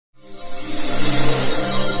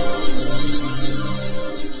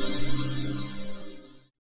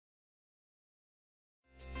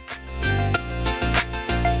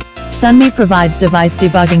Sunmi provides device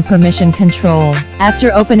debugging permission control.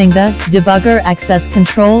 After opening the debugger access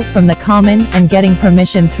control from the common and getting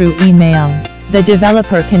permission through email, the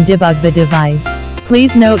developer can debug the device.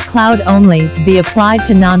 Please note cloud only be applied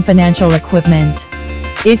to non-financial equipment.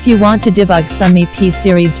 If you want to debug Sunmi P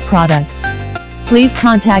series products, please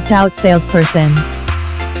contact out salesperson.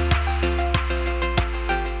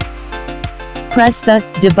 Press the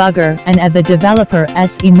debugger and add the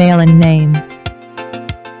developer's email and name.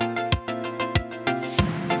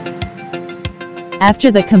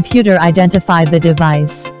 After the computer identified the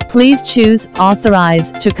device, please choose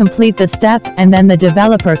Authorize to complete the step, and then the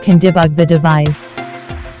developer can debug the device.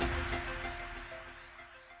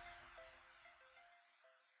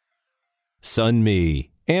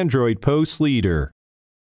 Sunmi, Android Post Leader.